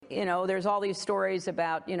there's all these stories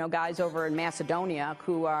about, guys over in Macedonia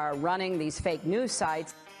who are running these fake news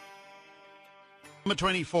sites. Number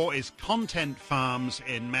 24 is content farms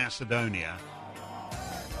in Macedonia.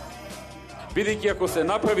 Бидејќи ако се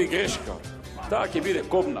направи грешка, таа ќе биде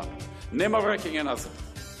кобна. Нема враќање назад.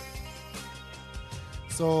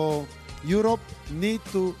 So Europe need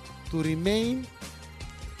to remain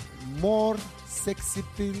more sexy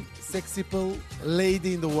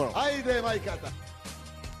lady in the world. Ајде, мајката!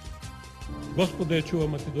 Господа ја чува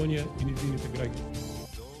Македонија и низините граѓани.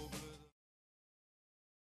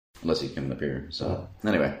 Unless he's coming up here. So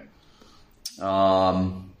anyway,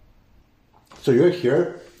 So you're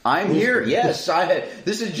here? I'm here. Yes,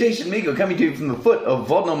 this is Jason Migo coming to you from the foot of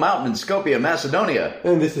Vodno Mountain in Skopje, Macedonia.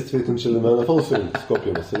 And this is Cvetan Šilimanov, also in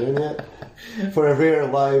Skopje, Macedonia, for a rare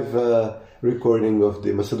live recording of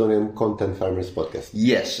the Macedonian Content Farmers podcast.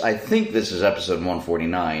 Yes, I think this is episode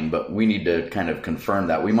 149, but we need to kind of confirm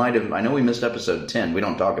that. We might have, I know we missed episode 10. We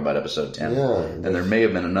don't talk about episode 10. Yeah. And there may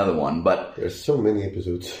have been another one, but... There's so many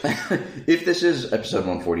episodes. If this is episode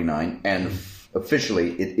 149, and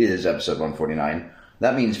officially it is episode 149,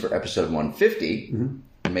 that means for episode 150,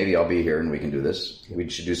 maybe I'll be here and we can do this. We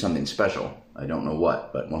should do something special. I don't know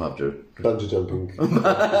what, but we'll have to... Bungee jumping.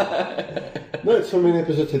 No, it's so many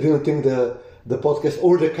episodes. I didn't think the podcast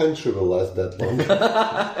or the country will last that long.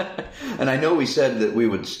 And I know we said that we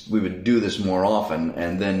would do this more often,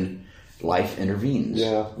 and then life intervenes.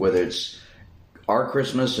 Yeah. Whether it's our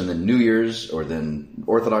Christmas and then New Year's, or then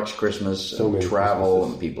Orthodox Christmas, So and many travel,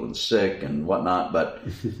 Christmases. and people are sick and whatnot. But,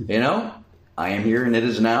 I am here and it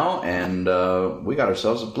is now, and we got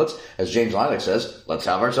ourselves as James Lilac says, let's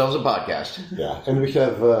have ourselves a podcast. Yeah, and we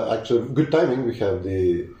have actually good timing. We have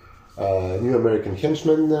the new American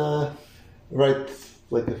henchman right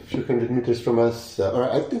like a few hundred meters from us.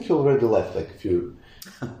 Or I think he already left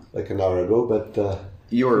like an hour ago. But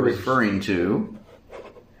You're referring to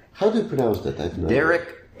how do you pronounce that? I don't know.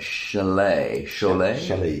 Derek Chalet.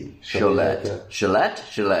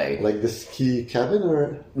 Like the ski cabin,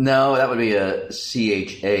 or No, that would be a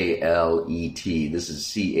Chalet. This is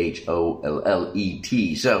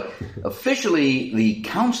Chollet. So, officially, the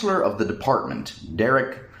counselor of the department,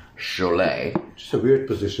 Derek Chalet. it's a weird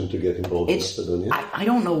position to get involved in Macedonia. I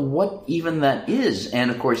don't know what even that is.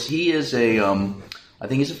 And, of course, he is I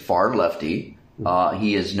think he's a far lefty.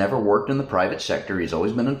 He has never worked in the private sector. He's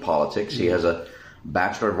always been in politics. He has a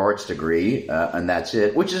Bachelor of Arts degree, and that's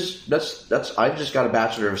it. I've just got a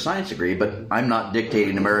Bachelor of Science degree, but I'm not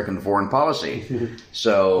dictating American foreign policy.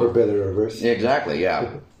 So, or better or worse. Exactly,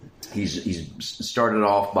 yeah. He's started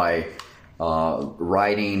off by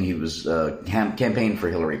writing. He was campaigned for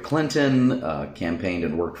Hillary Clinton, campaigned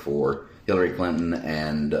and worked for Hillary Clinton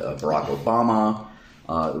and Barack Obama.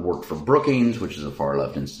 Worked for Brookings, which is a far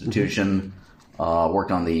left institution.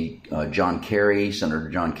 Worked on the Senator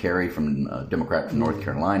John Kerry from Democrat from North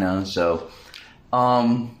Carolina. So,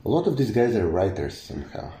 a lot of these guys are writers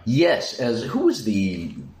somehow. Yes, who was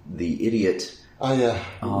the idiot? Matthew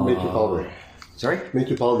Palmer. Sorry?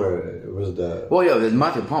 Matthew Palmer was the... Well, yeah,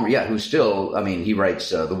 Matthew Palmer, yeah, who's still, he writes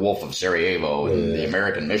The Wolf of Sarajevo and The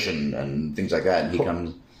American Mission and things like that. And he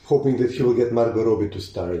comes... Hoping that he will get Margot Robbie to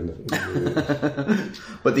star in the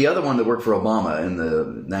But the other one that worked for Obama in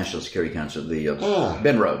the National Security Council,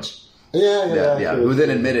 Ben Rhodes. Yeah. Who then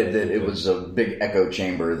admitted that it was a big echo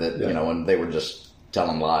chamber that, and they were just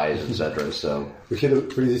telling lies, etc. So we had a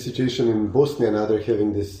crazy situation in Bosnia. Now they're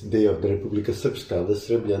having this day of the Republika Srpska, the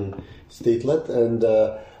Serbian statelet, and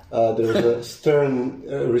there was a stern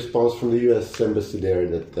response from the U.S. embassy there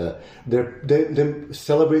that they're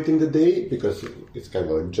celebrating the day because it's kind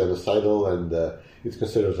of like genocidal and it's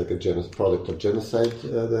considered like a product of genocide,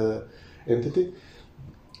 the entity.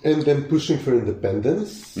 And then pushing for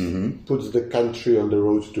independence puts the country on the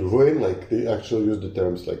road to ruin. Like they actually use the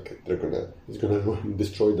terms like it's gonna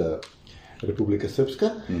destroy the Republika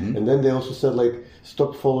Srpska. And then they also said like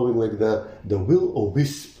stop following like the will o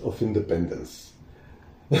wisp of independence.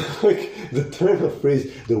 Like the turn of phrase,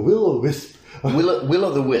 the will o wisp. Will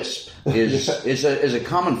o' the wisp is a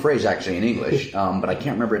common phrase actually in English, but I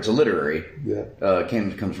can't remember. It's a literary. Yeah.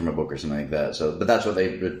 Comes from a book or something like that. So, but that's what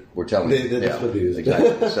they were telling me. That's what they use.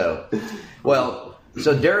 Exactly. So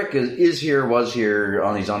Derek was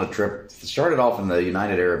here. He's on a trip. Started off in the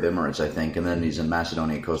United Arab Emirates, I think, and then he's in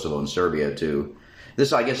Macedonia, Kosovo, and Serbia too.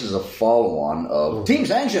 This, I guess, is a follow-on of Team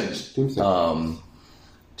Sanctions. I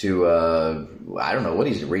don't know what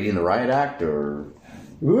he's reading the Riot Act or.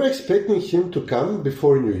 We were expecting him to come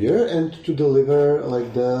before New Year and to deliver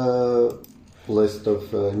like the list of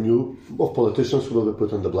politicians who will be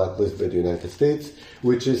put on the blacklist by the United States,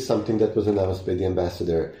 which is something that was announced by the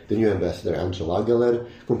new ambassador Angela Geller,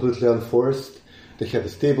 completely unforced. They have a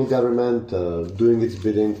stable government doing its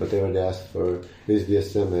bidding, whatever they ask for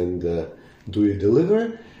SDSM and DUI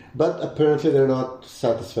deliver. But apparently they're not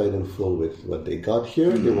satisfied in full with what they got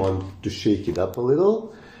here. They want to shake it up a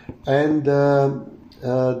little. And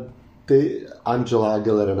Angela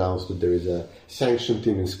Geller announced that there is a sanction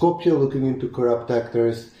team in Skopje looking into corrupt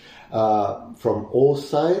actors from all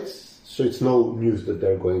sides. So it's no news that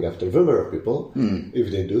they're going after VMRO people,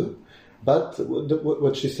 if they do. But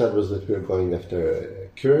what she said was that we're going after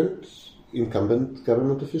current incumbent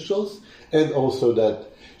government officials, and also that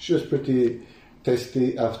she was pretty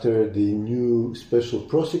testy after the new special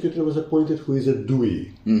prosecutor was appointed, who is a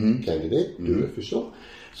DUI candidate, DUI official.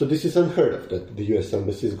 So this is unheard of, that the U.S.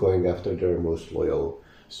 Embassy is going after their most loyal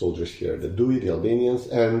soldiers here, the DUI, the Albanians,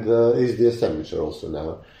 and SDSM, which are also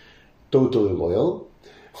now totally loyal.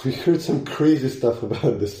 We heard some crazy stuff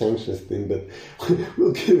about the sanctions thing, but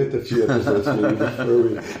we'll give it a few episodes maybe before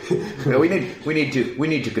we. No, we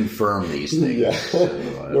need to confirm these things. Yeah.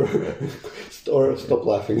 Or stop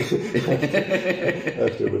laughing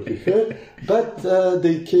after what we heard. But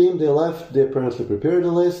they came, they left, they apparently prepared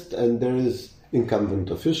a list, and there is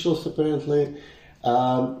incumbent officials apparently.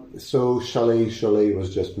 So Chalet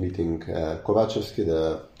was just meeting Kovachevsky,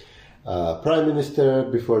 the Prime Minister.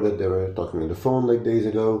 Before that, they were talking on the phone like days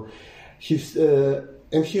ago.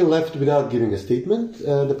 And he left without giving a statement.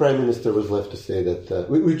 The Prime Minister was left to say that,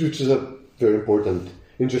 which is a very important,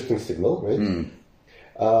 interesting signal, right?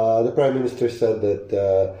 The Prime Minister said that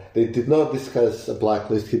they did not discuss a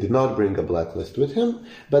blacklist. He did not bring a blacklist with him,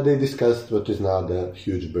 but they discussed what is now the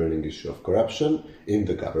huge burning issue of corruption in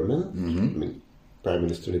the government. I mean, Prime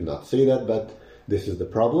Minister did not say that, but this is the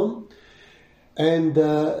problem. And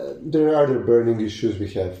there are other burning issues. We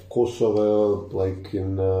have Kosovo, like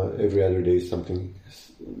in every other day something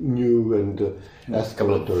new and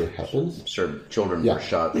escalatory happens. Certain children were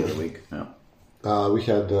shot the other week. Yeah. We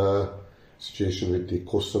had a situation with the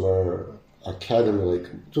Kosovo Academy, like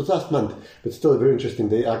it was last month, but still very interesting.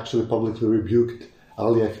 They actually publicly rebuked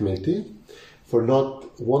Ali Ahmeti for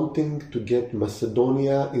not wanting to get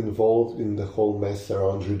Macedonia involved in the whole mess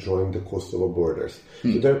around redrawing the Kosovo borders.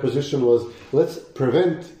 So their position was, let's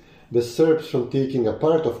prevent the Serbs from taking a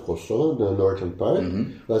part of Kosovo, the northern part.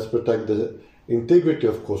 Let's protect the integrity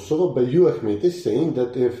of Kosovo by you, Ahmeti, saying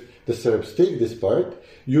that if the Serbs take this part,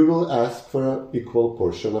 you will ask for an equal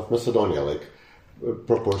portion of Macedonia, like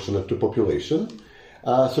proportionate to population.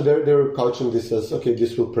 So they were couching this as, okay,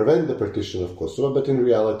 this will prevent the partition of Kosovo, but in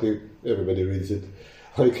reality, everybody reads it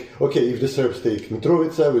like, okay, if the Serbs take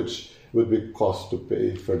Mitrovica, which would be cost to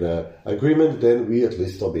pay for the agreement, then we, at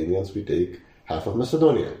least Albanians, we take half of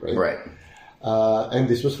Macedonia, right? Right. And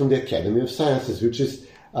this was from the Academy of Sciences, which is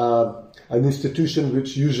an institution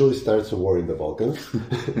which usually starts a war in the Balkans.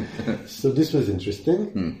 So this was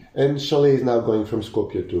interesting. And Chalet is now going from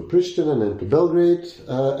Skopje to Pristina and then to Belgrade.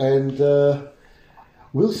 And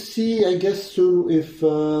we'll see, I guess, soon if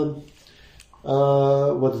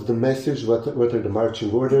what's the message, what are the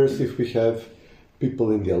marching orders, if we have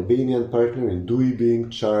people in the Albanian partner, in DUI being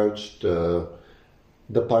charged.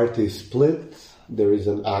 The party is split. There is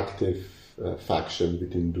an active faction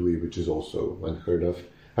within DUI, which is also unheard of.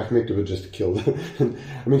 Ahmeti was just killed. I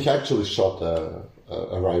mean, he actually shot a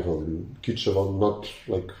rival in Kičevo not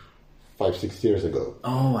like 5-6 years ago.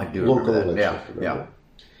 Oh, I do Local remember that. elections, Yeah.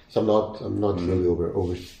 So I'm not really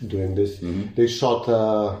overdoing this. They shot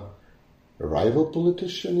a rival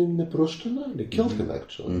politician in Pristina. They killed him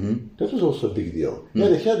actually. That was also a big deal. Yeah,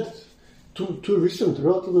 they had two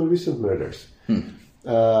relatively recent murders,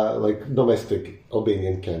 like domestic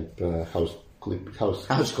Albanian camp house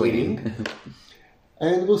cleaning.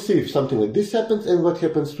 And we'll see if something like this happens, and what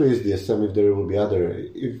happens to SDSM if there will be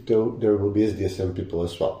there will be SDSM people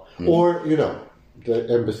as well, or the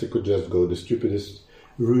embassy could just go the stupidest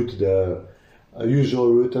route, the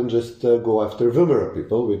usual route, and just go after VMRO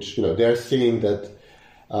people, which they are saying that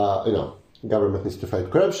government needs to fight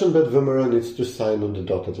corruption, but VMRO needs to sign on the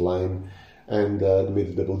dotted line and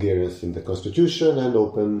admit the Bulgarians in the constitution and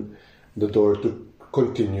open the door to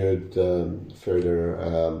continued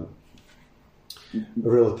further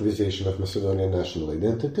relativization of Macedonian national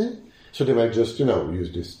identity. So they might just,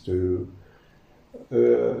 use this to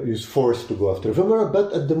use force to go after VMRO,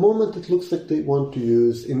 but at the moment it looks like they want to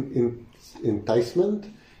use enticement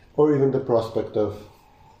or even the prospect of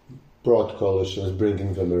broad coalitions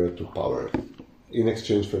bringing VMRO to power in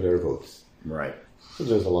exchange for their votes. Right. So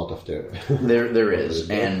there's a lot of there. There is,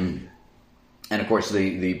 and of course,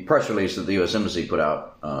 the press release that the U.S. Embassy put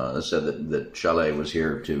out said that Chalet was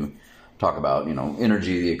here to talk about,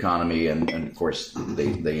 energy, the economy, and of course,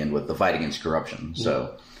 they end with the fight against corruption.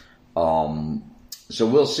 So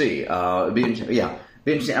we'll see. It'd be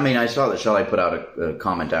interesting. I mean, I saw that Chalet put out a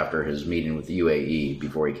comment after his meeting with the UAE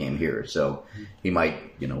before he came here. So he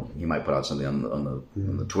might put out something on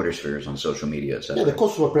the Twitter spheres, on social media, etc. Yeah, the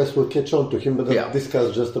Kosovo press will catch on to him, but they'll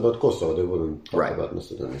discuss just about Kosovo. They wouldn't talk about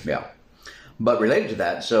Macedonia. Yeah. But related to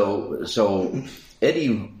that, so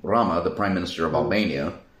Edi Rama, the Prime Minister of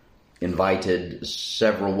Albania, invited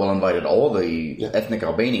all the ethnic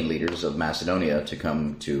Albanian leaders of Macedonia to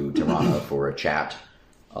come to Tirana for a chat.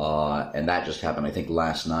 And that just happened, I think,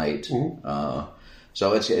 last night.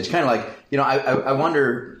 So it's kind of like, I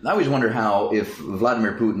always wonder how, if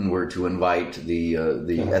Vladimir Putin were to invite the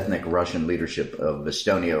ethnic Russian leadership of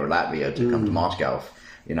Estonia or Latvia to come to Moscow,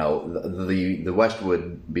 the West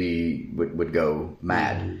would go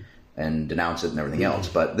mad and denounce it and everything else.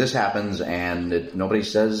 But this happens, and nobody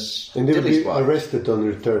says. And they will be arrested on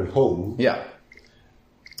return home. Yeah.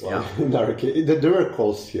 Well, in our case, there were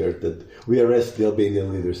calls here that we arrest the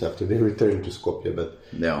Albanian leaders after they return to Skopje, but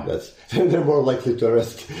they're more likely to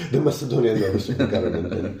arrest the Macedonian members of the government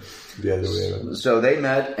than the other way around. So they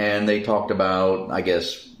met and they talked about, I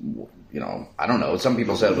guess, I don't know. Some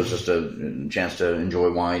people said it was just a chance to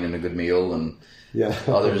enjoy wine and a good meal, and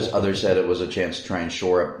others said it was a chance to try and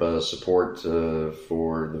shore up support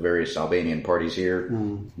for the various Albanian parties here.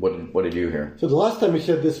 What did you hear? So the last time we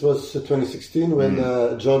had this was 2016 when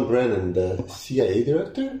John Brennan, the CIA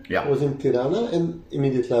director, was in Tirana, and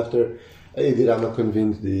immediately after, Edi Rama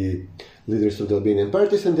convened the leaders of the Albanian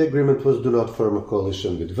parties, and the agreement was do not form a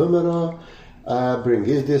coalition with VMRO, bring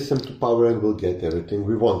SDSM to power, and we'll get everything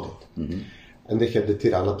we wanted. And they had the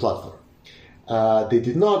Tirana platform. They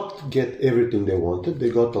did not get everything they wanted. They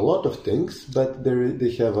got a lot of things, but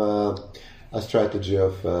they have a strategy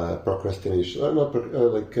of procrastination, or not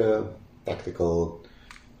tactical.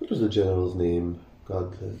 What was the general's name?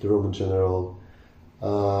 God, the Roman general.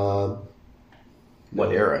 What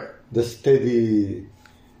era? The steady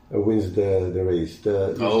wins the race.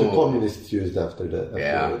 The communists used after the.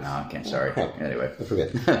 Sorry. Anyway, I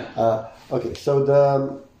forget. Okay, so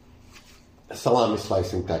the salami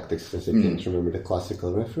slicing tactics, because I can't remember the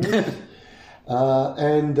classical reference.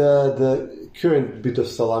 And the current bit of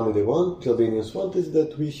salami the Albanians want, is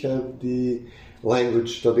that we have the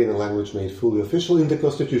Albanian language made fully official in the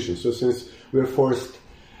constitution. So since we're forced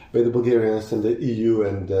by the Bulgarians and the EU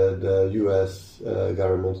and the US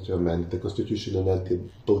government to amend the constitution and add the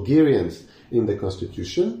Bulgarians in the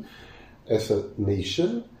constitution as a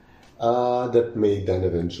nation, that may then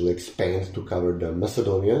eventually expand to cover the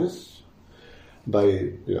Macedonians, by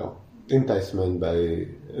enticement, by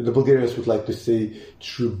the Bulgarians would like to say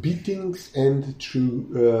through beatings and through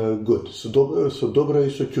good. So dobra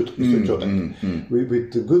so čudak.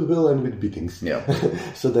 With goodwill and with beatings. Yeah.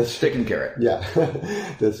 So that's stick and carrot. Yeah,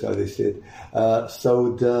 that's how they say it.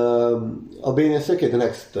 So the Albanians say, the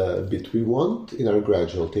next bit we want in our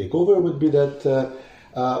gradual takeover would be that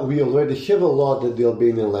we already have a law that the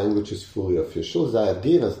Albanian language is fully official. Zaev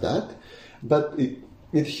gave us that, but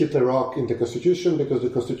it hit a rock in the constitution because the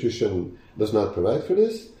constitution does not provide for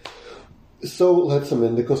this. So let's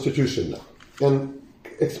amend the constitution now and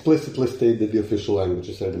explicitly state that the official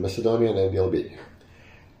languages are the Macedonian and the Albanian.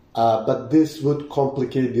 But this would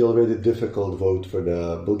complicate the already difficult vote for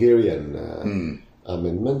the Bulgarian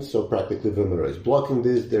amendment. So practically VMRO is blocking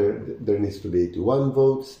this. There needs to be 81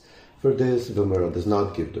 votes for this. VMRO does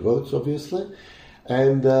not give the votes, obviously.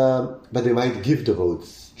 And but they might give the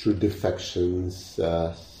votes through defections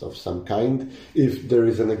of some kind if there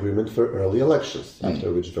is an agreement for early elections,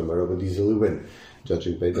 after which VMRO would easily win,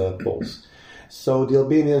 judging by the polls. So the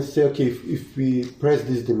Albanians say, okay, if we press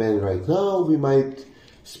this demand right now, we might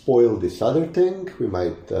spoil this other thing, we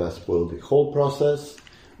might spoil the whole process,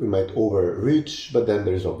 we might overreach, but then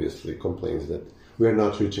there's obviously complaints that we are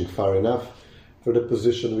not reaching far enough for the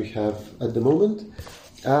position we have at the moment.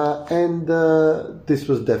 And this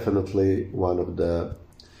was definitely one of the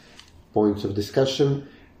points of discussion.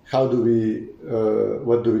 What do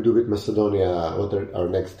we do with Macedonia? What are our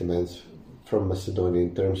next demands from Macedonia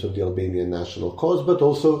in terms of the Albanian national cause? But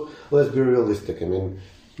also, let's be realistic. I mean,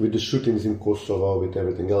 with the shootings in Kosovo, with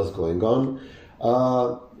everything else going on,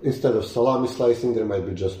 instead of salami slicing, there might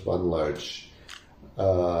be just one large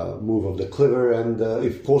move of the cleaver. And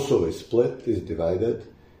if Kosovo is split, is divided,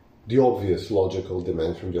 the obvious logical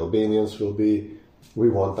demand from the Albanians will be, we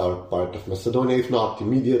want our part of Macedonia, if not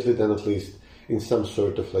immediately, then at least in some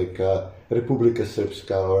sort of Republika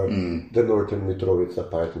Srpska or the Northern Mitrovica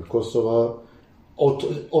part in Kosovo.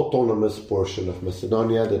 autonomous portion of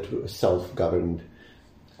Macedonia, that self-governed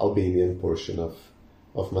Albanian portion of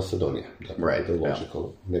Macedonia. That would be the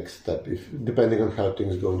logical next step, depending on how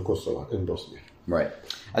things go in Kosovo and Bosnia. Right.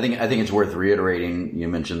 I think it's worth reiterating. You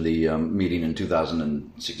mentioned the meeting in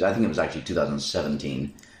 2006. I think it was actually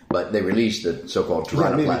 2017. But they released the so-called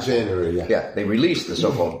Tirana platform. January, Yeah, they released the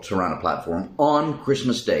so-called Tirana platform on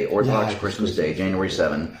Christmas Day, Orthodox Christmas Day, January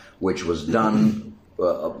 7, which was done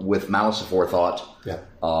with malice aforethought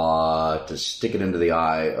to stick it into the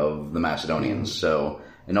eye of the Macedonians. So,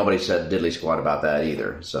 and nobody said diddly squat about that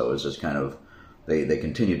either. So it's just kind of, they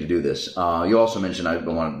continue to do this. You also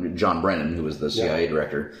mentioned John Brennan, who was the CIA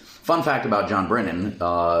director. Fun fact about John Brennan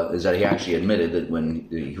is that he actually admitted that when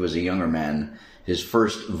he was a younger man, his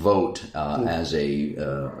first vote as a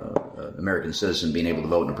American citizen, being able to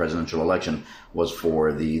vote in a presidential election, was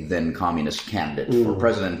for the then communist candidate for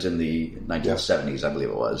president in the 1970s, I believe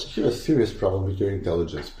it was. He had a serious problem with your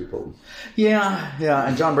intelligence people. Yeah,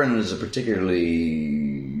 and John Brennan is a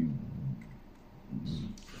particularly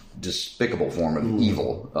despicable form of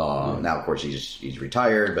evil. Now, of course, he's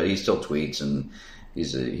retired, but he still tweets, and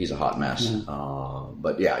he's a hot mess.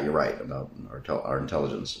 But yeah, you're right about our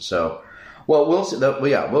intelligence. So. Well, we'll see.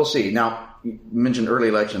 We'll see. Now, you mentioned early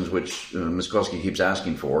elections, which Miskolsky keeps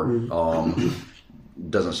asking for.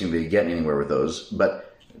 Doesn't seem to be getting anywhere with those.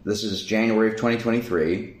 But this is January of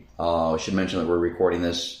 2023. I should mention that we're recording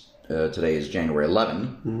this. Today is January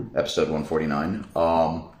 11, episode 149.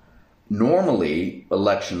 Normally,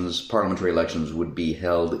 parliamentary elections would be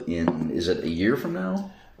held in, is it a year from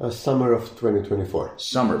now? Summer of 2024.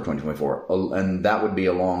 Summer of 2024. And that would be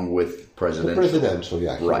along with presidential. The presidential,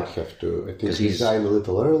 yeah. He would have to, I think, resign a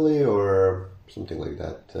little early or something like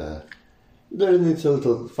that. There needs a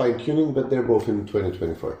little fine-tuning, but they're both in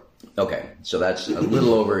 2024. Okay. So that's a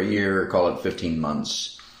little over a year, call it 15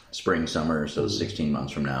 months, spring, summer, so 16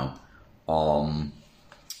 months from now.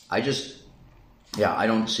 I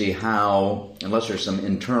don't see how, unless there's some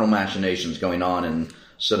internal machinations going on in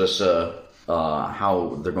Sudasa,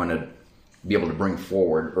 how they're going to be able to bring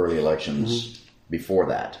forward early elections before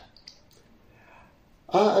that.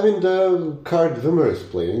 The card Wimmer is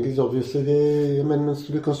playing is obviously the amendments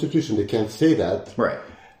to the Constitution. They can't say that. Right.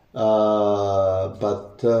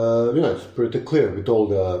 But it's pretty clear with all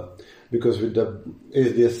because with the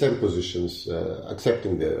ASDSM positions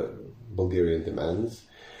accepting the Bulgarian demands,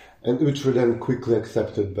 and which were then quickly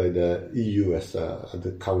accepted by the EU at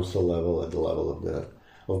the council level, at the level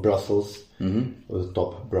of Brussels, the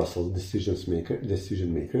top Brussels decision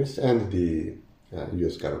makers, and the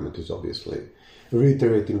US government is obviously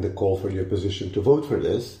reiterating the call for the opposition to vote for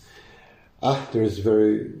this. There is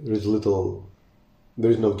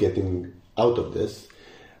no getting out of this.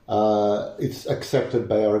 It's accepted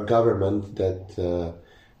by our government that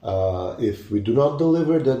if we do not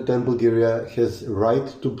deliver, that then Bulgaria has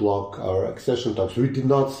right to block our accession talks. We did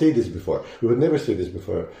not say this before. We would never say this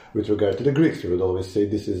before with regard to the Greeks. We would always say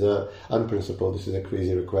this is unprincipled, this is a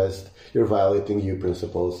crazy request, you're violating EU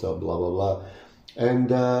principles, so blah, blah, blah. And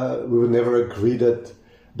we would never agree that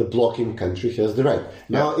the blocking country has the right.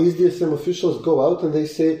 Now, ASDSM officials go out and they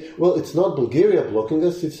say, well, it's not Bulgaria blocking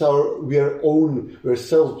us, we're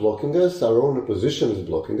self-blocking us, our own opposition is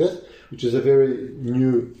blocking us, which is a very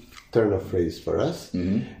new turn of phrase for us.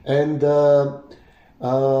 And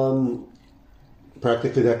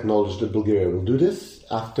practically they acknowledge that Bulgaria will do this.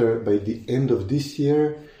 By the end of this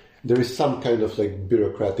year, there is some kind of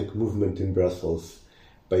bureaucratic movement in Brussels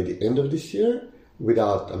by the end of this year,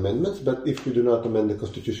 without amendments, but if we do not amend the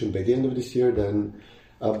constitution by the end of this year, then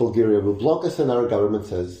Bulgaria will block us, and our government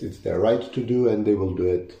says it's their right to do, and they will do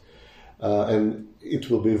it, and it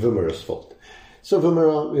will be Wimmer's fault. So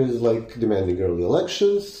Wimmer is demanding early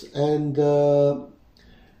elections, and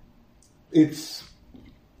it's,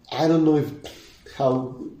 I don't know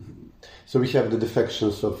so we have the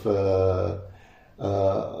defections of around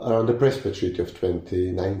the Prespa Treaty of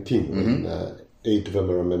 2019, when 8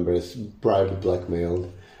 Wimmer members bribed,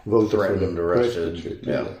 blackmailed, voted for the Prespa Treaty.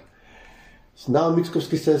 So now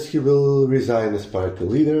Mickoski says he will resign as party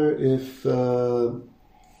leader if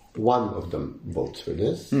one of them votes for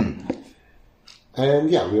this. And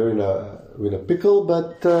we're in a pickle,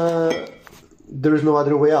 but there is no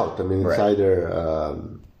other way out. I mean, it's either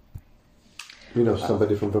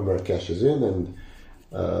somebody from Wimmer cashes in and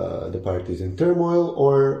the party is in turmoil,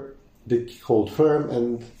 or they hold firm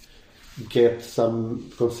and get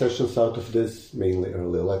some concessions out of this, mainly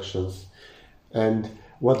early elections. And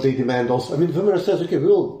what they demand also, Wimmer says, okay,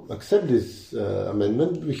 we'll accept this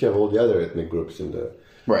amendment. We have all the other ethnic groups in the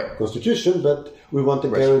constitution, but we want a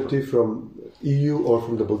guarantee from EU or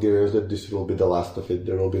from the Bulgarians that this will be the last of it.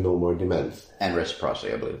 There will be no more demands. And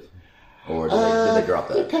reciprocity, I believe. Or did they drop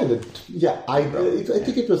that? Kind of, yeah. I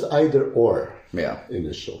think it was either or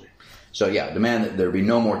initially. So demand that there be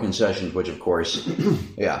no more concessions, which of course,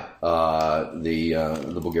 the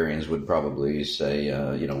Bulgarians would probably say,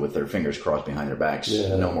 with their fingers crossed behind their backs,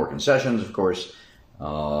 no more concessions, of course.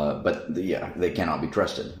 But they cannot be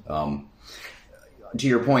trusted. To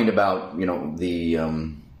your point about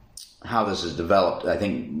how this is developed, I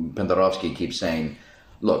think Pendarovsky keeps saying,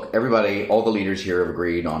 look, everybody, all the leaders here have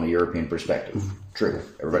agreed on a European perspective. True.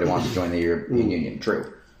 Everybody wants to join the European Union.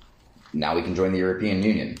 True. Now we can join the European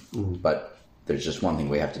Union, but there's just one thing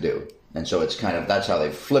we have to do. And so it's that's how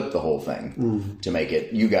they flip the whole thing to make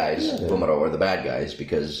it, you guys, Bumaro, are the bad guys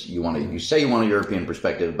because you say you want a European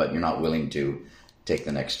perspective, but you're not willing to take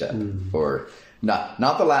the next step. Or not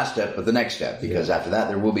the last step, but the next step, because after that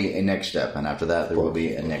there will be a next step, and after that there will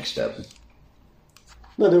be a next step.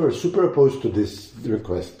 No, they were super opposed to this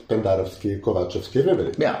request, Pendarovsky, Kovacevsky,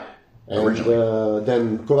 everybody. Yeah. And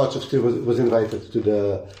then Kovacevsky was invited to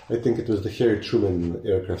I think it was the Harry Truman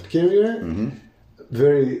aircraft carrier.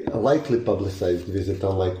 Very lightly publicized visit,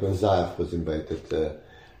 unlike when Zaev was invited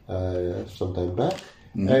some time back.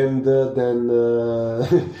 And then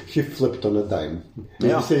he flipped on a dime.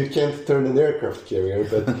 You say you can't turn an aircraft carrier,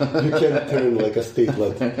 but you can turn like a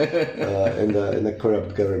statelet and a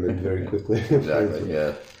corrupt government very quickly. Exactly,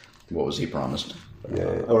 yeah. What was he promised?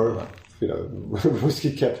 Was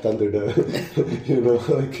he kept under the,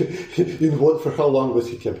 for how long was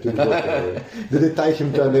he kept in water? Did they tie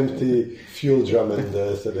him to an empty fuel drum and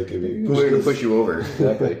said, okay, we're going to push you over.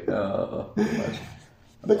 Exactly.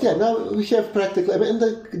 But now we have practically,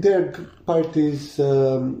 their parties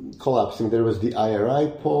collapsing. There was the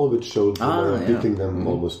IRI poll, which showed beating them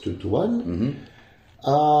almost 2-1.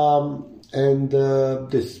 And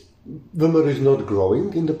this Vmr is not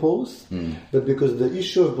growing in the polls, but because the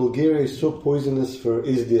issue of Bulgaria is so poisonous for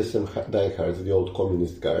SDSM diehards, the old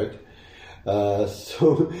communist guard,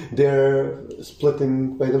 so they're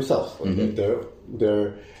splitting by themselves. We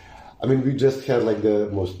just had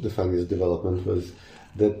the funniest development was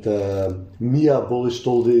that MIA abolished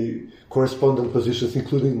all the correspondent positions,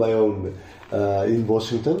 including my own, in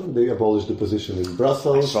Washington. They abolished the position in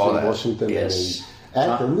Brussels, in Washington, and in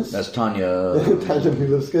Athens. That's Tanya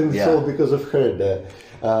Milovska, and it's all because of her,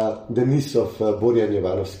 the niece of Borjan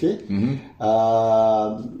Jovanovski.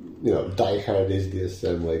 Diehard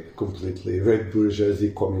SDSM, completely red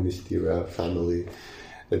bourgeoisie, communist era family,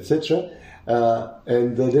 etc.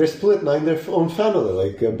 And they're split now in their own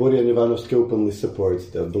family. Borjan Jovanovski openly supports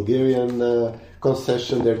the Bulgarian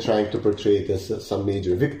concession. They're trying to portray it as some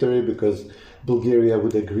major victory because Bulgaria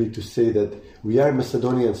would agree to say that we are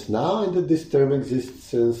Macedonians now and that this term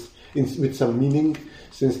exists with some meaning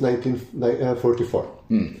since 1944.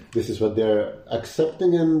 This is what they're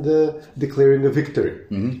accepting and declaring a victory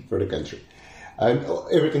for the country. And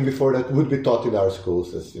everything before that would be taught in our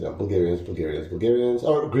schools as, Bulgarians,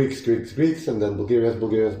 or Greeks, and then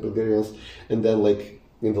Bulgarians, and then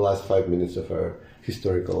in the last 5 minutes of our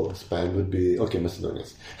historical span would be,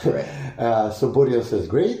 Macedonians. Right. So Borjan says,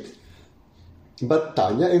 great. But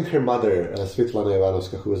Tanya and her mother, Svetlana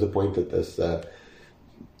Ivanovska, who was appointed as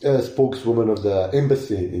spokeswoman of the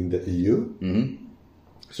embassy in the EU.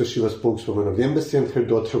 So she was spokeswoman of the embassy, and her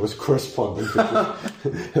daughter was correspondent.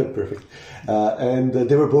 Perfect. And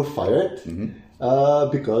they were both fired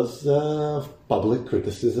because of public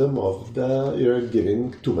criticism of you're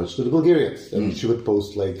giving too much to the Bulgarians. And she would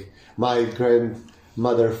post my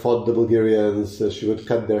grandmother fought the Bulgarians. She would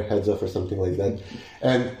cut their heads off or something like that.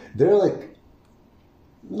 And there are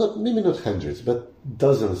maybe not hundreds, but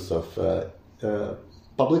dozens of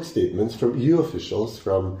public statements from EU officials,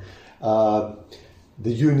 from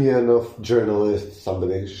the Union of Journalists,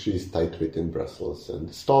 somebody she's tight with in Brussels,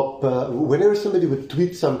 and stop whenever somebody would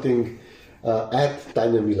tweet something at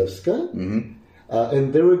Tanya Milovska,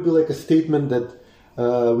 and there would be a statement that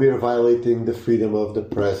we are violating the freedom of the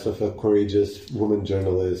press of a courageous woman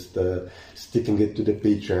journalist, sticking it to the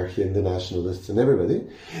patriarchy and the nationalists and everybody.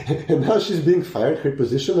 And now she's being fired, her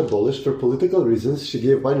position abolished for political reasons. She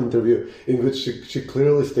gave one interview in which she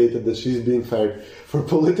clearly stated that she's being fired for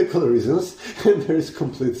political reasons, and there is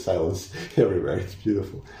complete silence everywhere. It's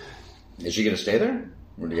beautiful. Is she going to stay there?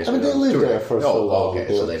 Or do you guys they live there for so long. Okay,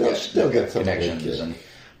 so they'll get connections and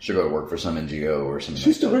she'll go to work for some NGO or something. She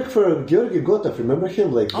used to work for Georgi Gotov. Remember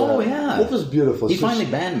him? That was beautiful. He finally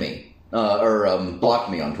banned me. Or blocked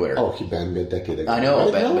me on Twitter. Oh, he banned me a decade ago. I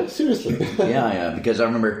know. Right? But seriously. Yeah, because I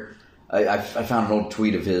remember I found an old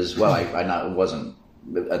tweet of his. Well, it wasn't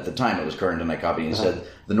at the time it was current, and I copied. He said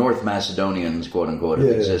the North Macedonians, quote unquote, have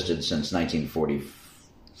existed since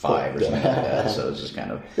 1945 or something like that. So it's just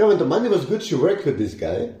kind of when the money was good, she worked with this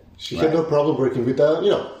guy. She had no problem working with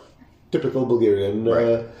typical Bulgarian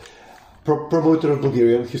promoter of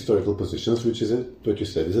Bulgarian historical positions, which is what you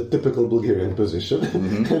said is a typical Bulgarian position,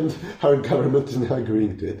 and our government is now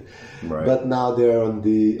agreeing to it. Right. But now they're on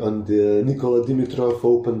the Nikola Dimitrov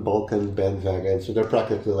Open Balkan bandwagon, so they're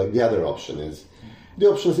practically like the other option is. The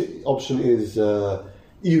option is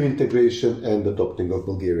EU integration and adopting of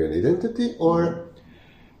Bulgarian identity, or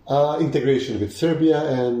integration with Serbia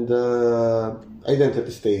and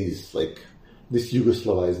identity stays, like this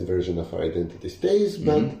Yugoslavized version of our identity stays,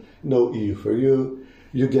 but no EU for you.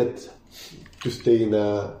 You get to stay in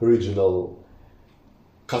a regional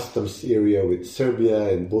customs area with Serbia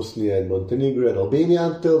and Bosnia and Montenegro and Albania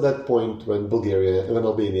until that point when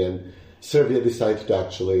Albania and Serbia decide to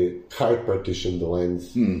actually hard partition the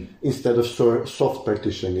lands instead of soft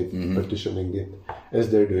partitioning it as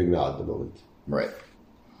they're doing now at the moment. Right.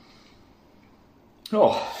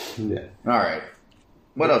 Oh. Yeah. All right.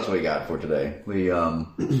 What else we got for today?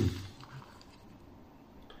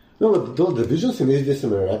 No, the divisions in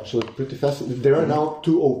SDSM are actually pretty fascinating. There are now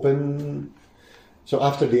two open. So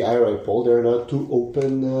after the IRI poll, there are now two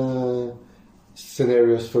open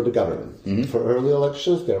scenarios for the government. For early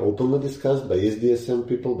elections, they're openly discussed by SDSM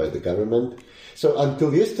people, by the government. So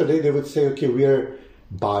until yesterday, they would say, okay, we are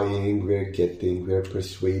buying, we are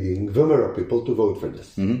persuading VMRO people to vote for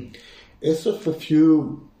this. As of a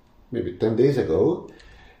few, maybe 10 days ago,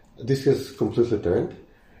 this has completely turned.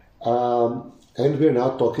 And we're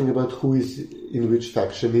now talking about who is in which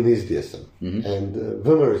faction in SDSM. And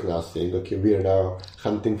VMRO is now saying, okay, we are now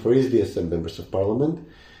hunting for SDSM members of parliament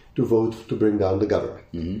to vote to bring down the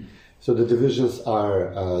government. So the divisions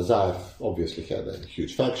are, Zaev obviously had a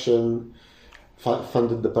huge faction,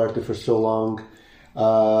 funded the party for so long,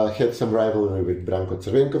 had some rivalry with Branko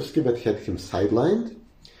Crvenkovski, but had him sidelined.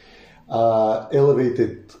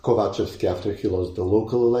 Elevated Kovachevsky after he lost the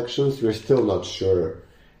local elections. We're still not sure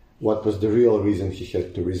what was the real reason he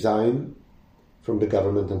had to resign from the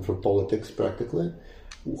government and from politics practically.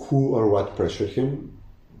 Who or what pressured him?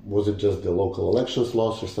 Was it just the local elections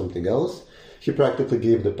loss or something else? He practically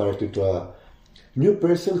gave the party to a new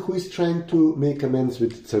person who is trying to make amends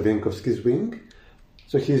with Crvenkovsky's wing.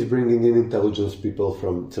 So he's bringing in intelligence people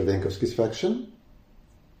from Crvenkovsky's faction.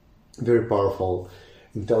 Very powerful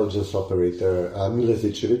intelligence operator, Mile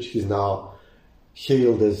Zicevic. He's now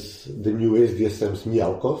hailed as the new SDSM's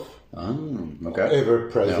Mijalkov. Ever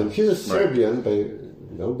present. Yeah. He's a Serbian,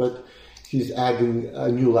 but he's adding a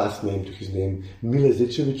new last name to his name, Mile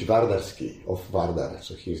Zicevic Vardarski of Vardar.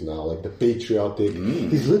 So he's now like the patriotic.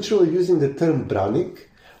 He's literally using the term branik,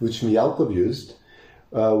 which Mijalkov used,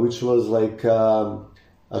 which was like a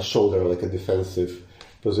shoulder, like a defensive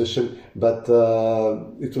position. But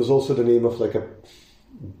it was also the name of like a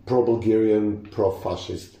pro-Bulgarian,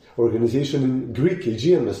 pro-fascist organization in Greek,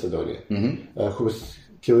 Aegean Macedonia, who was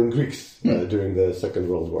killing Greeks during the Second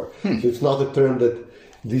World War. So it's not a term that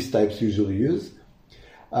these types usually use.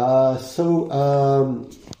 Zaev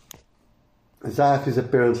is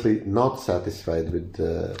apparently not satisfied with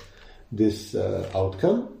this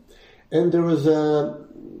outcome. And there was a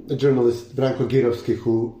journalist, Branko Girovski,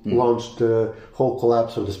 who launched the whole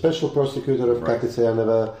collapse of the special prosecutor of Katica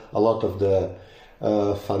Janeva, a lot of the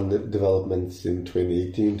fund developments in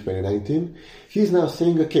 2018, 2019. He's now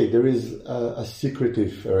saying, okay, there is a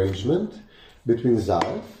secretive arrangement between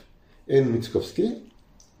Zaev and Mickovsky.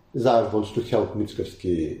 Zaev wants to help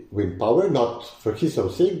Mickovsky win power, not for his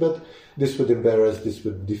own sake, but this would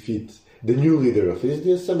defeat the new leader of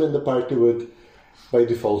SDSM, and the party would, by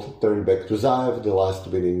default, turn back to Zaev, the last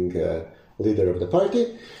winning leader of the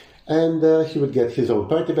party, and he would get his own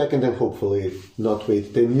party back, and then hopefully not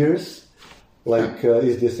wait 10 years, like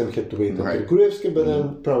SDSM had to wait until Gruevski, but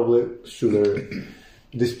then probably sooner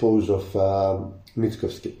dispose of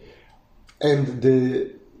Mickovsky. And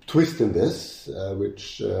the twist in this,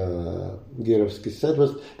 which Girovski said,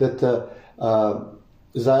 was that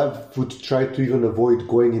Zaev would try to even avoid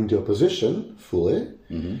going into opposition fully,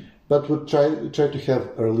 but would try to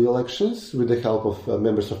have early elections with the help of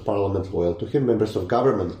members of parliament loyal to him, members of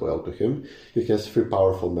government loyal to him. He has three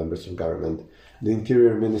powerful members of government: the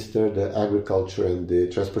interior minister, the agriculture, and the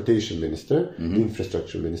transportation minister, the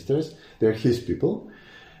infrastructure ministers. They're his people.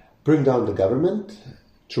 Bring down the government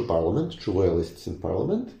through parliament, through loyalists in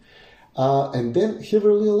parliament. And then have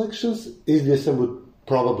early elections. SDSM would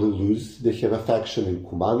probably lose. They have a faction in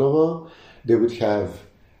Kumanovo. They would have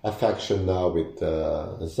a faction now with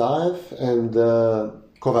Zaev and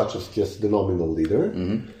Kovachevsky as the nominal leader.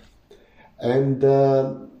 And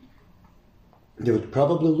they would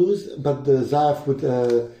probably lose, but the Zaev would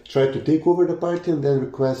try to take over the party and then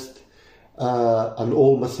request an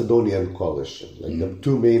all-Macedonian coalition, like the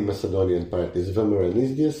two main Macedonian parties, VMR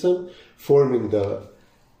and SDSM, forming the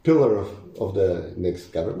pillar of the next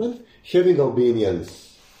government, having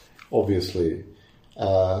Albanians, obviously,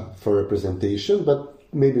 for representation,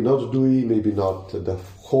 but maybe not DUI, maybe not the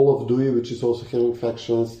whole of DUI, which is also having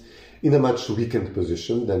factions, in a much weakened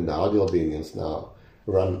position than now. The Albanians now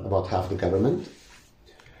run about half the government,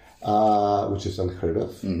 which is unheard of.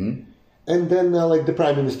 Mm-hmm. And then, like, the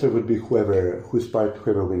prime minister would be whoever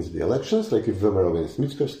wins the elections, like if VMR wins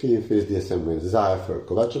Mickovski, if SDSM wins Zaev or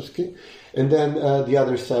Kovacevski. And then the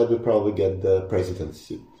other side would probably get the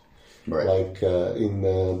presidency, right, like in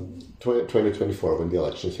 2024 when the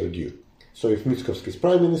elections are due. So if Mickovski is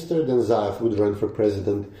prime minister, then Zaev would run for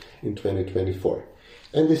president in 2024.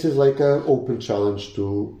 And this is like an open challenge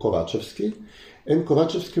to Kovacevski. And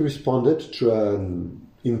Kovacevski responded through an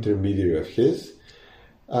intermediary of his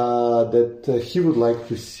that he would like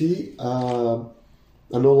to see an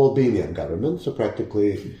all-Albanian government, so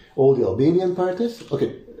practically all the Albanian parties.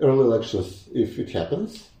 Okay, early elections if it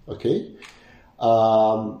happens, okay.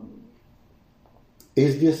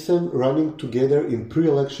 SDSM running together in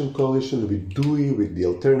pre-election coalition with DUI, with the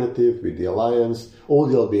Alternative, with the Alliance, all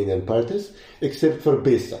the Albanian parties, except for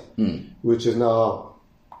BESA, which is now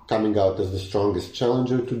coming out as the strongest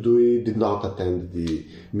challenger to DUI, did not attend the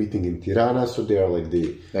meeting in Tirana, so they are like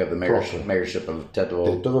they have the mayorship of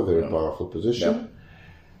Tetovo. Tetovo, a very powerful position. Yep.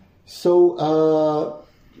 So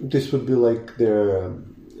this would be like their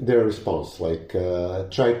response, like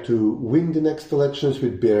try to win the next elections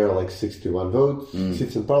with bare like 61 votes,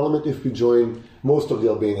 seats in parliament if we join most of the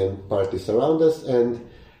Albanian parties around us, and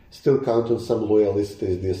still count on some loyalist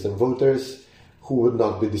SDSM voters who would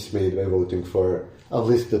not be dismayed by voting for a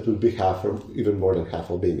list that would be half or even more than half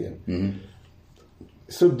Albanian. Mm-hmm.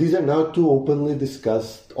 So these are now two openly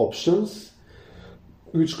discussed options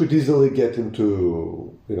which could easily get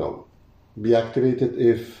into, be activated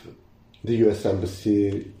if the US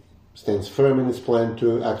Embassy stands firm in its plan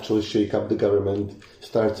to actually shake up the government,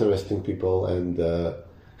 starts arresting people, and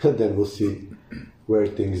then we'll see where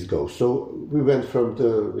things go. So we went from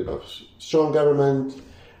the strong government,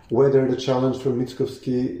 weather the challenge from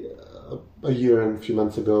Mickovski a year and a few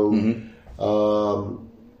months ago,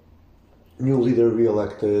 new leader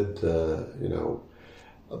re-elected,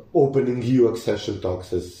 opening EU accession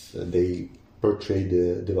talks as they portray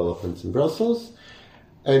the developments in Brussels.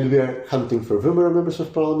 And we are hunting for VMR members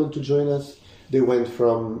of parliament to join us. They went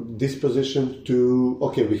from this position to,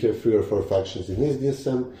 okay, we have 3 or 4 factions in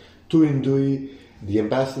SDSM, 2 in DUI. The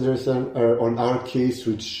ambassadors are on our case,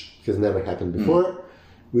 which has never happened before.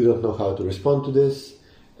 We don't know how to respond to this.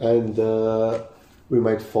 And we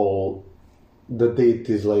might fall. The date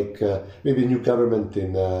is like maybe a new government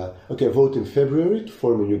vote in February to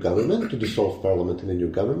form a new government, to dissolve parliament in a new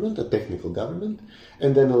government, a technical government,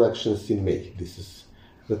 and then elections in May. This is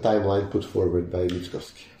the timeline put forward by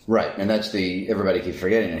Mickovski. Right, and that's everybody keeps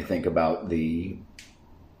forgetting, I think, about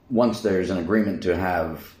once there's an agreement to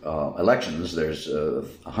have elections, there's a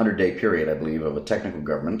 100-day period, I believe, of a technical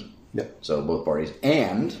government. Yeah. So both parties.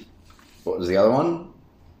 And, what was the other one?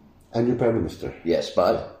 A new prime minister. Yes,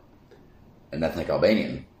 but an ethnic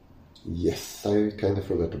Albanian. Yes, I kind of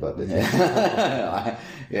forgot about that.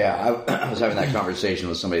 I was having that conversation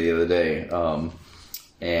with somebody the other day.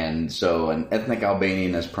 And so an ethnic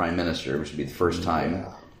Albanian as prime minister, which would be the first time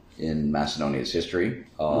in Macedonia's history.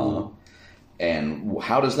 And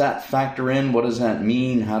how does that factor in? What does that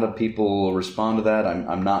mean? How do people respond to that?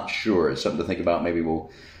 I'm not sure. It's something to think about. Maybe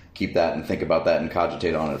we'll keep that and think about that and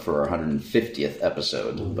cogitate on it for our 150th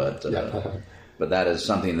episode. But that is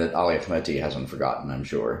something that Ali Ahmeti hasn't forgotten, I'm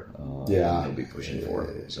sure. He'll be pushing for.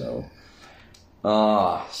 So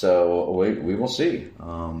we will see.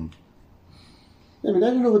 I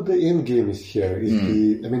don't know what the end game is here.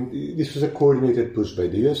 This was a coordinated push by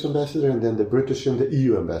the US ambassador and then the British and the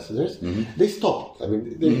EU ambassadors. They stopped.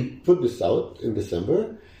 They put this out in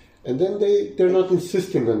December, and then they're not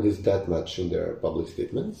insisting on this that much in their public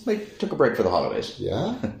statements. They took a break for the holidays.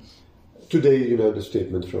 Yeah. Today, there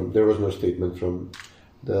was no statement from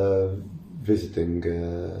the visiting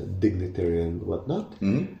dignitary and whatnot.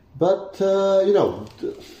 But,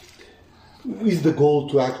 is the goal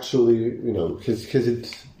to actually,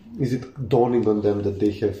 is it dawning on them that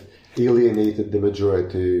they have alienated the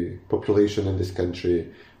majority population in this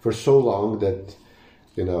country for so long that,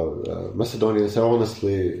 Macedonians are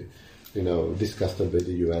honestly, disgusted by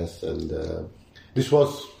the US, and this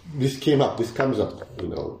comes up,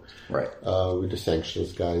 right, with the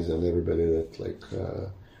sanctions guys and everybody that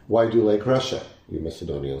why do you like Russia? You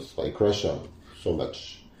Macedonians like Russia so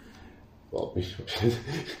much. Well,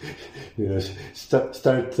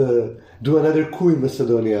 do another coup in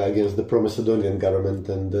Macedonia against the pro-Macedonian government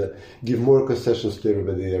and give more concessions to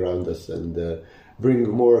everybody around us and bring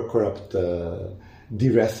more corrupt,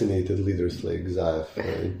 deracinated leaders like Zaev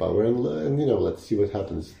in power and let's see what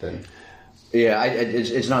happens then. Yeah,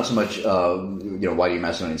 it's not so much why do you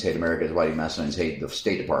Macedonians hate America? It's why do you Macedonians hate the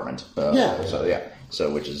State Department?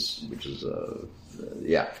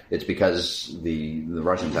 It's because the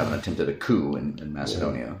Russians haven't attempted a coup in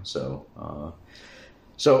Macedonia.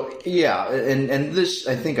 Yeah. And this,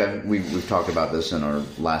 I think we've talked about this in our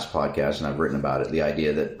last podcast, and I've written about it. The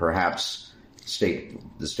idea that perhaps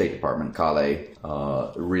the State Department,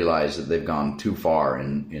 Kale, realized that they've gone too far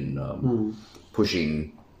in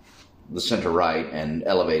pushing the center right and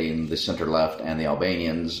elevating the center left and the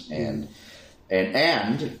Albanians, and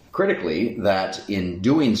critically that in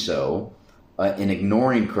doing so, in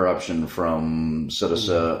ignoring corruption from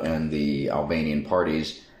Syriza and the Albanian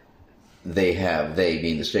parties, they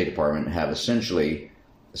being the State Department, have essentially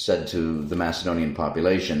said to the Macedonian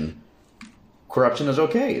population, corruption is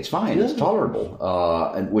okay, it's fine, it's tolerable,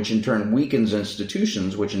 and which in turn weakens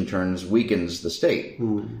institutions, which in turn weakens the state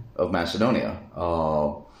of Macedonia.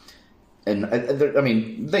 And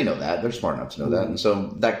they know that. They're smart enough to know that, and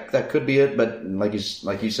so that could be it. But like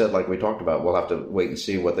you said, like we talked about, we'll have to wait and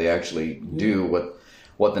see what they actually do,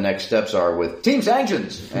 what the next steps are with team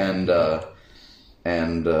sanctions and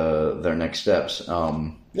their next steps.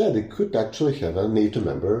 They could actually have a NATO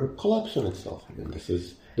member collapse on itself. I mean,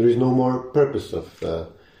 there is no more purpose of for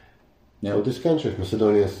this country. If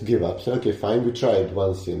Macedonians give up, say, okay, fine, we tried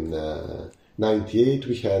once in 98,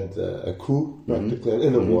 we had a coup practically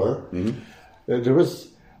in a war. There was,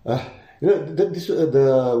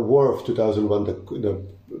 the war of 2001, the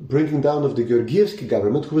bringing down of the Georgievsky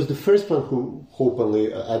government, who was the first one who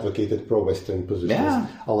openly advocated pro-Western positions,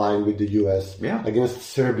 aligned with the U.S. Against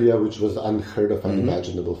Serbia, which was unheard of,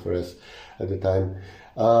 unimaginable for us at the time.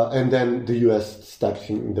 And then the U.S. stabbed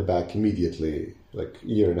him in the back immediately, like a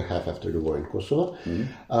year and a half after the war in Kosovo.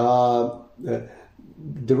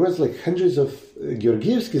 There was like hundreds of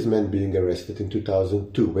Georgievsky's men being arrested in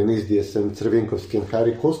 2002 when SDS and Crvenkovsky and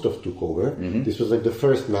Harry Kostov took over. This was like the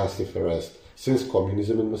first massive arrest since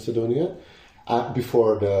communism in Macedonia,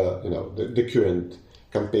 before the current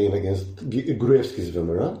campaign against Gruevski's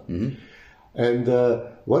Vemera. And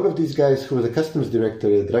one of these guys, who was a customs director,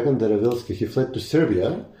 Dragan Daravilski, he fled to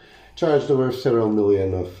Serbia, charged over several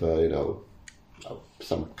million of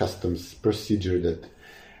some customs procedure that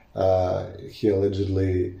he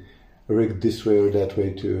allegedly rigged this way or that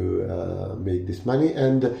way to make this money,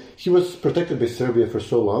 and he was protected by Serbia for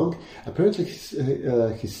so long. Apparently,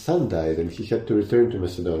 his son died, and he had to return to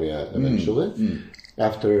Macedonia eventually.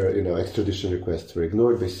 After extradition requests were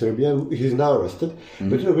ignored by Serbia. He's now arrested,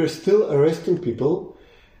 but we're still arresting people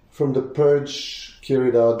from the purge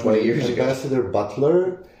carried out by Ambassador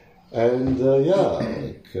Butler. And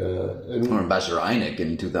or Ambassador Einik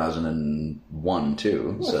in 2001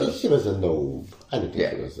 too. Well, he was I don't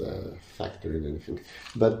think he was a factor in anything.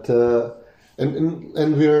 But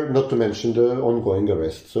and we're not to mention the ongoing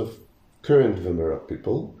arrests of current Vemera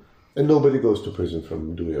people, and nobody goes to prison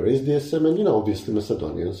from doing SDSM. And obviously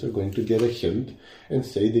Macedonians are going to get a hint and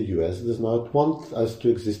say the U.S. does not want us to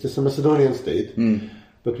exist as a Macedonian state.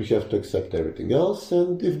 But we have to accept everything else,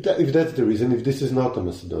 and if that's the reason, if this is not a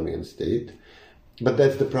Macedonian state, but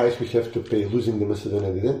that's the price we have to pay, losing the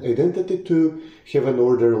Macedonian identity, to have an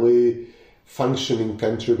orderly, functioning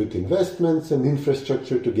country with investments and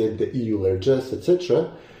infrastructure to get the EU largesse,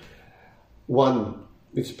 etc. One,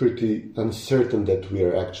 it's pretty uncertain that we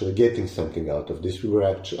are actually getting something out of this. We were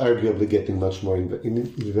arguably getting much more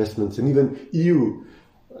investments and even EU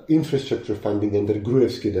infrastructure funding under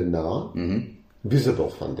Gruevski than now. Visible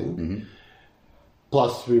funding.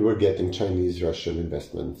 Plus, we were getting Chinese, Russian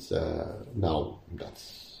investments. Now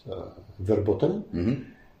that's verboten.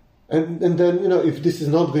 And then, if this is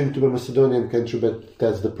not going to be a Macedonian country, but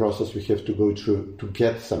that's the process we have to go through to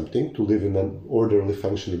get something, to live in an orderly,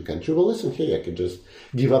 functioning country, well, listen, hey, I can just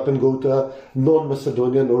give up and go to a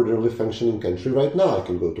non-Macedonian, orderly, functioning country right now. I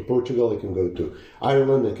can go to Portugal, I can go to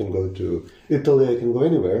Ireland, I can go to Italy, I can go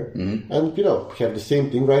anywhere, and, have the same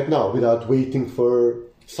thing right now without waiting for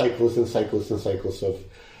cycles and cycles and cycles of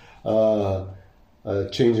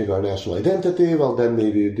changing our national identity. Well, then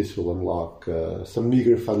maybe this will unlock some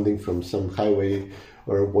meager funding from some highway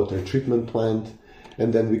or water treatment plant,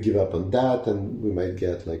 and then we give up on that, and we might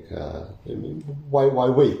get why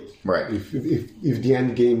wait? Right. If the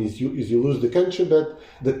end game is you lose the country, but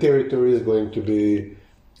the territory is going to be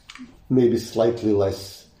maybe slightly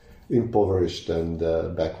less impoverished and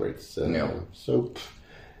backwards.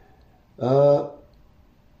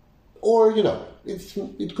 Or,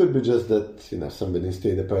 it could be just that, somebody in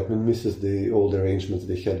State Department misses the old arrangements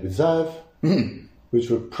they had with Zaev, which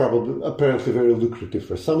were apparently very lucrative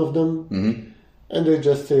for some of them. And they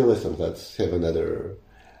just say, listen, let's have another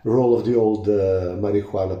roll of the old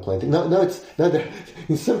marijuana planting. Now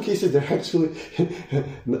in some cases, they're actually,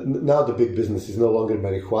 now the big business is no longer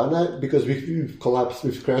marijuana because we've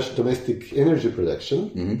crashed domestic energy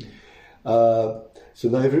production. So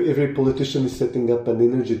now every politician is setting up an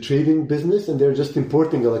energy trading business, and they're just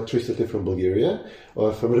importing electricity from Bulgaria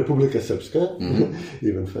or from Republika Srpska,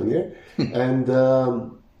 even funnier. And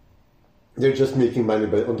they're just making money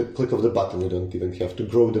on the click of the button. You don't even have to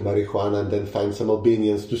grow the marijuana and then find some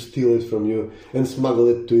Albanians to steal it from you and smuggle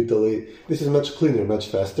it to Italy. This is much cleaner, much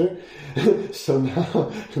faster. So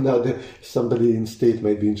now somebody in state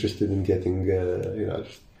might be interested in getting,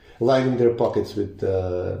 lining their pockets with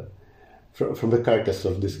from the carcass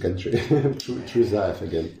of this country through Zaev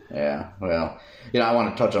again. Yeah, well, I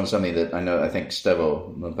want to touch on something that I think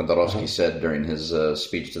Stevo Pendarovsky said during his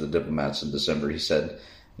speech to the diplomats in December. He said,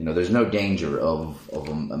 there's no danger of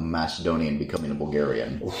a Macedonian becoming a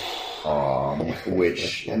Bulgarian,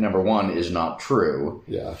 which, number one, is not true.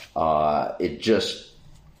 Yeah. It just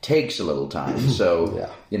takes a little time. So,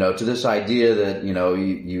 to this idea that,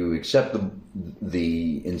 you accept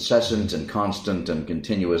the incessant and constant and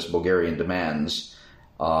continuous Bulgarian demands,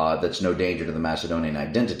 that's no danger to the Macedonian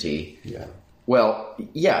identity. Yeah. Well,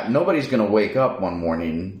 nobody's going to wake up one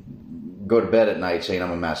morning, go to bed at night saying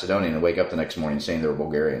I'm a Macedonian and wake up the next morning saying they're a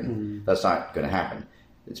Bulgarian. That's not going to happen.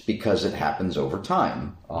 It's because it happens over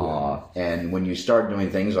time. And when you start doing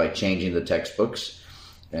things like changing the textbooks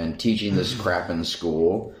and teaching this crap in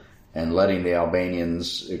school and letting the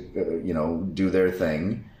Albanians, do their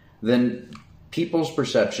thing, then people's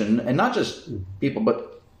perception, and not just people,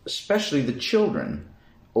 but especially the children,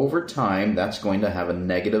 over time, that's going to have a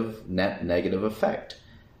net negative effect.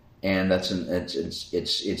 And it's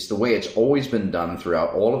the way it's always been done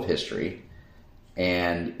throughout all of history,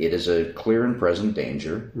 and it is a clear and present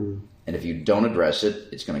danger. And if you don't address it,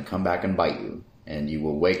 it's going to come back and bite you, and you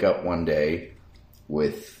will wake up one day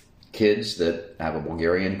with kids that have a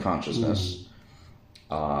Bulgarian consciousness,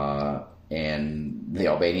 and the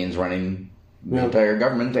Albanians running the entire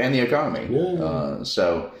government and the economy.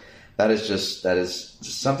 So that is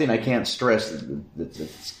something I can't stress.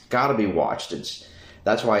 It's got to be watched.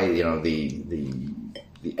 That's why the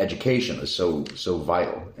education is so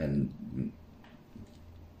vital. And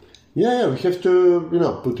we have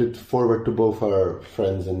to put it forward to both our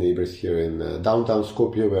friends and neighbors here in downtown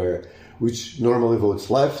Skopje, which normally votes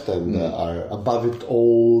left and are above it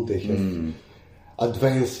all. They have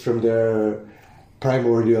advanced from their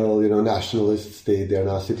primordial, nationalist state. They are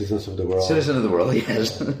now citizens of the world. Citizen of the world,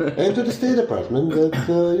 yes. And to the State Department that,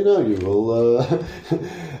 you will...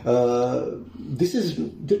 this is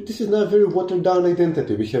not a very watered down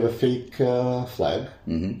identity. We have a fake flag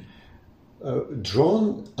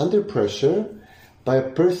drawn under pressure by a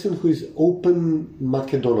person who is open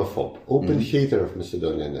Macedonophobe, open hater of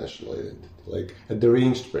Macedonian national identity, like a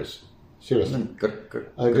deranged person. Seriously.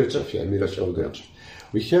 Miroslav Grčev.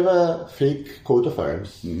 We have a fake coat of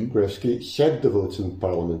arms. Gruevski had the votes in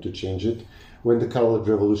parliament to change it when the Karlov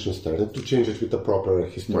Revolution started, to change it with a proper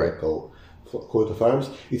historical coat of arms.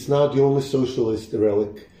 It's now the only socialist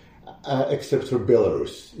relic, except for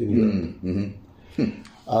Belarus in Europe.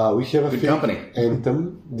 We have a fake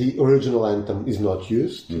anthem. The original anthem is not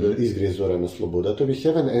used. Izgre Zorana Sloboda. So we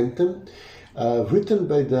have an anthem written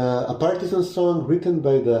by a partisan song written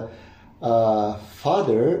by the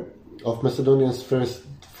father of Macedonia's first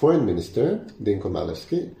foreign minister, Denko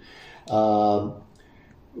Malevski,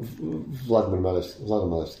 Vladimir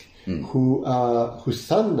Malevski, whose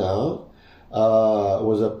son now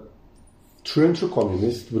was a true and true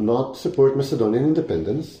communist, would not support Macedonian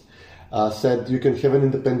independence, said you can have an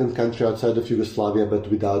independent country outside of Yugoslavia but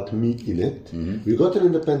without me in it. We got an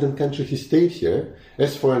independent country, he stayed here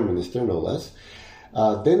as foreign minister, no less.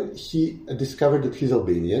 Then he discovered that he's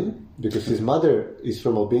Albanian, because his mother is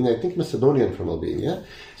from Albania, I think Macedonian from Albania.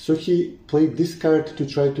 So he played this card to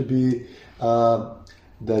try to be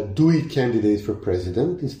the Dui candidate for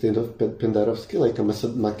president instead of Pendarovsky, like a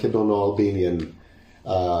Macedono-Albanian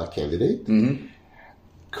candidate.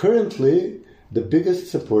 Currently, the biggest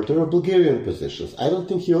supporter of Bulgarian positions. I don't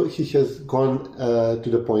think he has gone to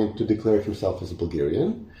the point to declare himself as a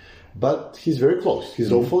Bulgarian, but he's very close.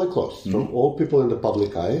 He's awfully close. From all people in the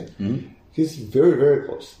public eye, he's very, very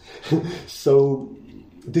close. So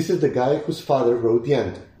this is the guy whose father wrote the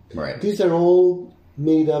anthem. Right. These are all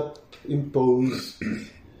made up, imposed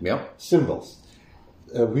symbols.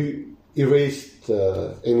 We erased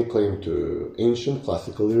any claim to ancient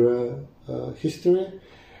classical era history.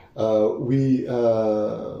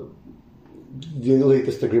 The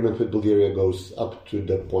latest agreement with Bulgaria goes up to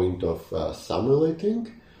the point of summer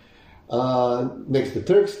lighting. Next, the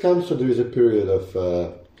Turks come, so there is a period of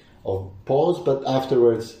pause, but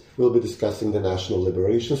afterwards we'll be discussing the national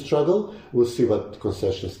liberation struggle. We'll see what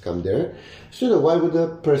concessions come there. So, why would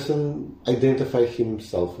a person identify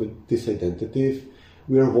himself with this identity if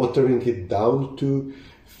we are watering it down to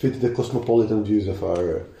fit the cosmopolitan views of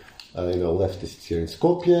our leftists here in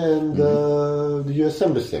Skopje and the U.S.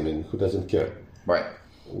 Embassy? I mean, who doesn't care? Right.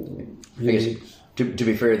 I guess, to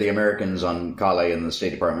be fair, the Americans on Kale and the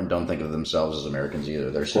State Department don't think of themselves as Americans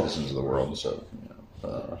either. They're citizens of the world. So,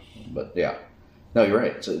 but yeah, no, you're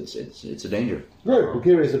right. It's a danger. Right.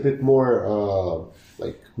 Bulgaria is a bit more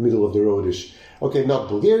like middle of the roadish. Okay, not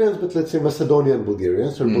Bulgarians, but let's say Macedonian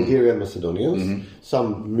Bulgarians or Bulgarian Macedonians.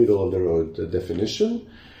 Some middle of the road definition.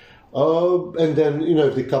 And then,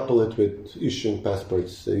 if they couple it with issuing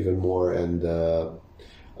passports even more and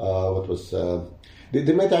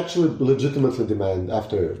they might actually legitimately demand,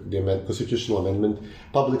 after the constitutional amendment,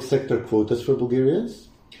 public sector quotas for Bulgarians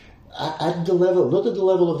at the level, not at the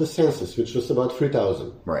level of the census, which was about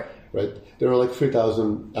 3,000. Right. There are like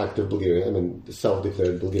 3,000 active Bulgarians,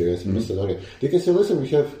 self-declared Bulgarians in Macedonia. They can say, listen, we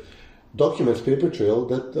have documents, paper trail,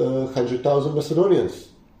 that 100,000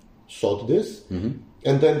 Macedonians sought this.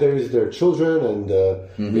 And then there is their children and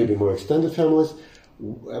maybe more extended families,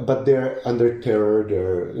 but they're under terror.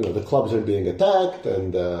 The clubs are being attacked,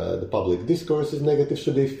 and the public discourse is negative,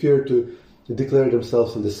 so they fear to declare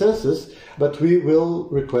themselves in the census. But we will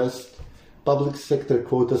request public sector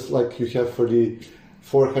quotas like you have for the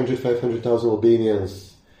 400, 500,000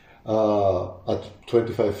 Albanians at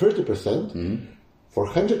 25-30%.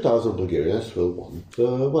 400,000 Bulgarians will want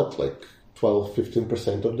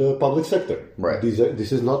 12-15% of the public sector. Right.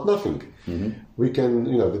 This is not nothing. We can,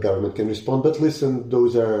 the government can respond, but listen,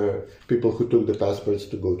 those are people who took the passports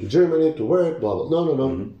to go to Germany to work, blah, blah.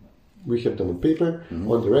 No. We have them on paper,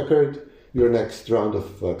 on the record. Your next round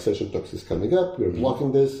of accession talks is coming up. We're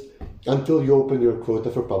blocking this until you open your quota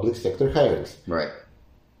for public sector hirings. Right.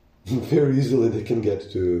 Very easily they can get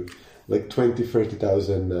to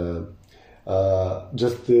 20-30,000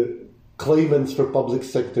 just the claimants for public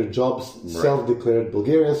sector jobs, self-declared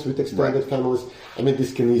Bulgarians with extended families. I mean,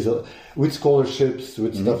 this can easily, with scholarships,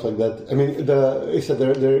 with stuff like that. I mean,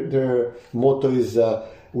 their motto is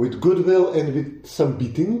with goodwill and with some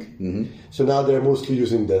beating. So now they're mostly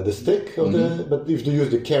using the stick of but if they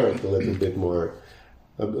use the carrot a little bit more,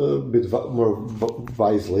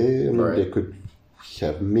 wisely, I mean, they could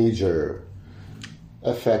have major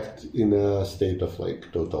effect in a state of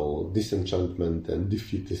total disenchantment and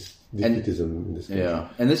defeatism in this country. Yeah,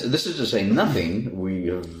 and this is to say nothing we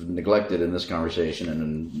have neglected in this conversation and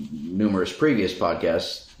in numerous previous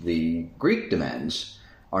podcasts. The Greek demands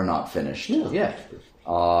are not finished yet.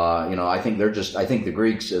 I think the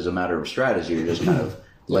Greeks, as a matter of strategy, are just kind of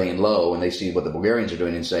laying low, and they see what the Bulgarians are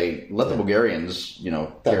doing and say, let the Bulgarians,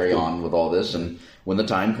 carry on with all this, and when the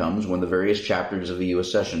time comes, when the various chapters of the EU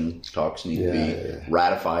accession talks need to be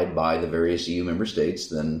ratified by the various EU member states,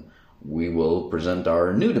 then we will present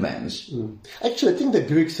our new demands. Actually, I think the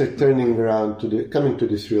Greeks are turning around coming to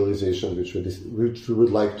this realization, which we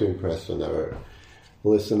would like to impress on our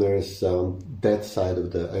listeners on that side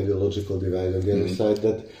of the ideological divide. On the other side,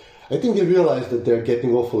 that I think they realize that they're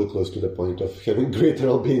getting awfully close to the point of having Greater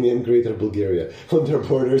Albania and Greater Bulgaria on their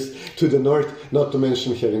borders to the north, not to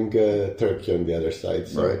mention having Turkey on the other side.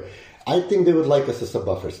 So I think they would like us as a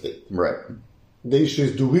buffer state. Right. The issue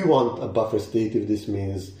is, do we want a buffer state if this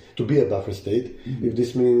means to be a buffer state? If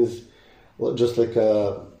this means just like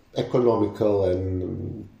a economical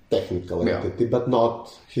and technical entity, but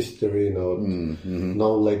not history,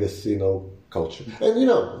 no legacy, no culture.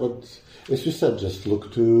 And as you said, just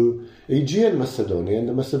look to Aegean Macedonia and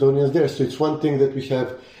the Macedonians there. So it's one thing that we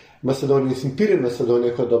have Macedonians, Imperial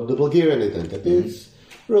Macedonia, who adopt the Bulgarian identity. It's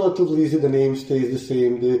relatively easy. The name stays the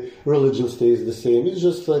same. The religion stays the same. It's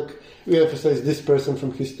just we emphasize this person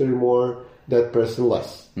from history more, that person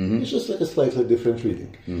less. It's just a slightly different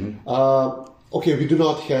reading. Okay, we do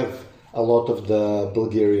not have a lot of the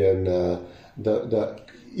Bulgarian, the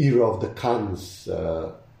era of the Khans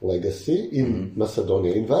legacy in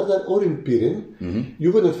Macedonia. In Vardar or in Pirin,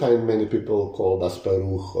 you wouldn't find many people called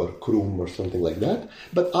Asparuh or Krum or something like that.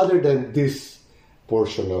 But other than this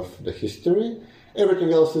portion of the history,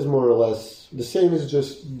 everything else is more or less the same. It's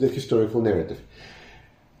just the historical narrative.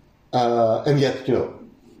 And yet,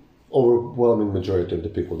 overwhelming majority of the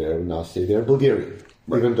people there now say they're Bulgarian,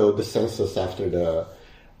 even though the census after the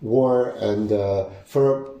war, and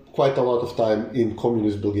for quite a lot of time in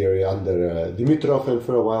communist Bulgaria under Dimitrov, and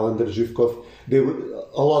for a while under Zhivkov.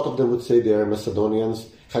 A lot of them would say they are Macedonians,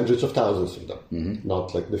 hundreds of thousands of them,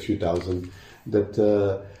 not like the few thousand that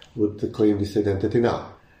would claim this identity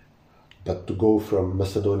now. But to go from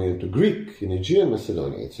Macedonian to Greek in Aegean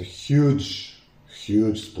Macedonia, it's a huge,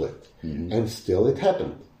 huge split. And still it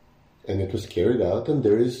happened. And it was carried out, and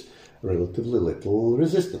there is relatively little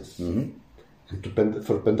resistance. And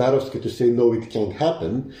for Pendarovsky to say, no, it can't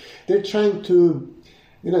happen, they're trying to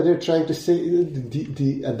say,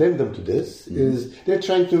 the addendum to this is they're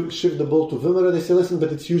trying to shift the ball to Vimera. They say, listen,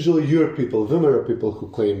 but it's usually your people, Vimera people, who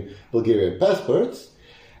claim Bulgarian passports.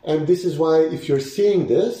 And this is why, if you're seeing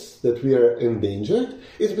this, that we are endangered,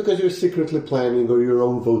 it's because you're secretly planning, or your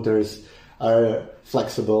own voters are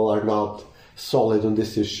flexible, are not solid on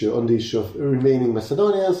this issue, on the issue of remaining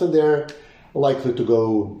Macedonians, and they're likely to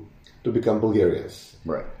become Bulgarians.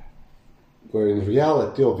 Right. Where in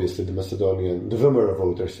reality, obviously, the Vimera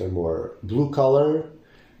voters are more blue-collar.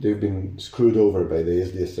 They've been screwed over by the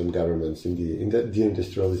SDSM governments in the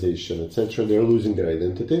deindustrialization, etc. They're losing their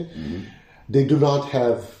identity. They do not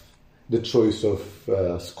have the choice of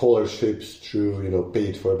scholarships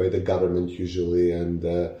paid for by the government usually, and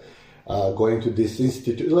going to this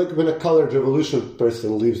institute. Like when a colored revolution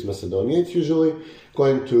person leaves Macedonia, it's usually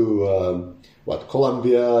going to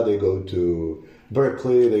Columbia. They go to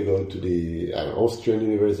Berkeley. They go to the Austrian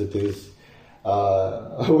universities.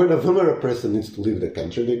 When a Vimera person needs to leave the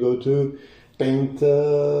country, they go to paint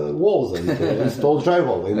walls and install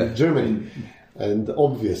drywall in Germany, and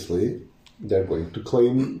obviously they're going to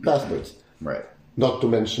claim passports. Right. Not to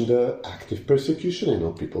mention the active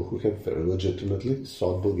persecution. People who have very legitimately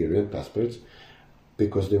sought Bulgarian passports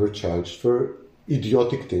because they were charged for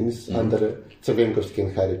idiotic things under Tsavenkovsky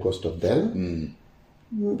and Harry Kostov then.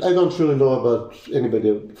 I don't really know about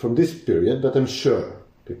anybody from this period, but I'm sure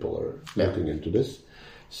people are looking into this.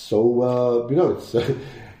 So, it's...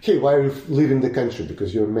 hey, why are you leaving the country?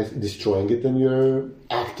 Because you're destroying it and you're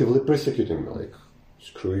actively persecuting me. Like,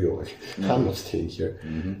 screw you. Like, I'm not staying here.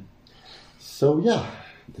 So, yeah,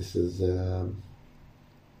 this is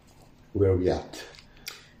where we at.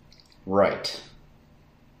 Right.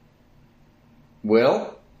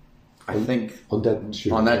 Well, I think on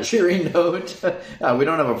that cheery note, we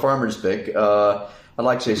don't have a farmer's pick. I'd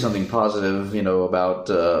like to say something positive, about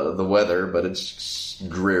the weather, but it's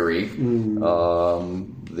dreary.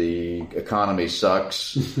 The economy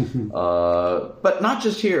sucks, but not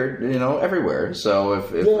just here, everywhere. So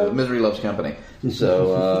if misery loves company.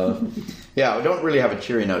 So we don't really have a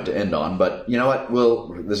cheery note to end on. But you know what?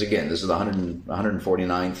 This is the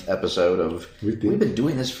 149th episode of. We've been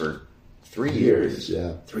doing this for 3 years.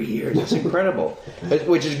 Yeah. 3 years. It's incredible.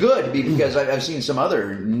 Which is good because I've seen some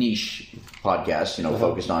other niche podcasts,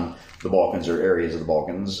 focused on the Balkans or areas of the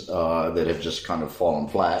Balkans that have just kind of fallen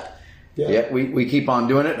flat. Yeah, we keep on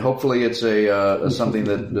doing it. Hopefully, it's something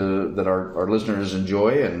that our listeners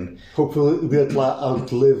enjoy, and hopefully we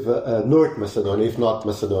outlive North Macedonia, if not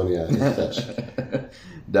Macedonia as such.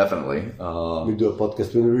 Definitely. We do a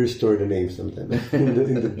podcast when we restore the name sometime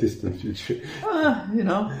in the distant future.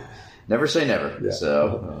 Never say never. Yeah.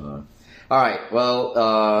 So, all right. Well,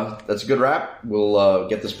 that's a good wrap. We'll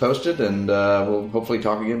get this posted, and we'll hopefully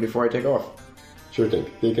talk again before I take off. Sure thing.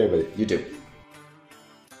 Take care, buddy. You too.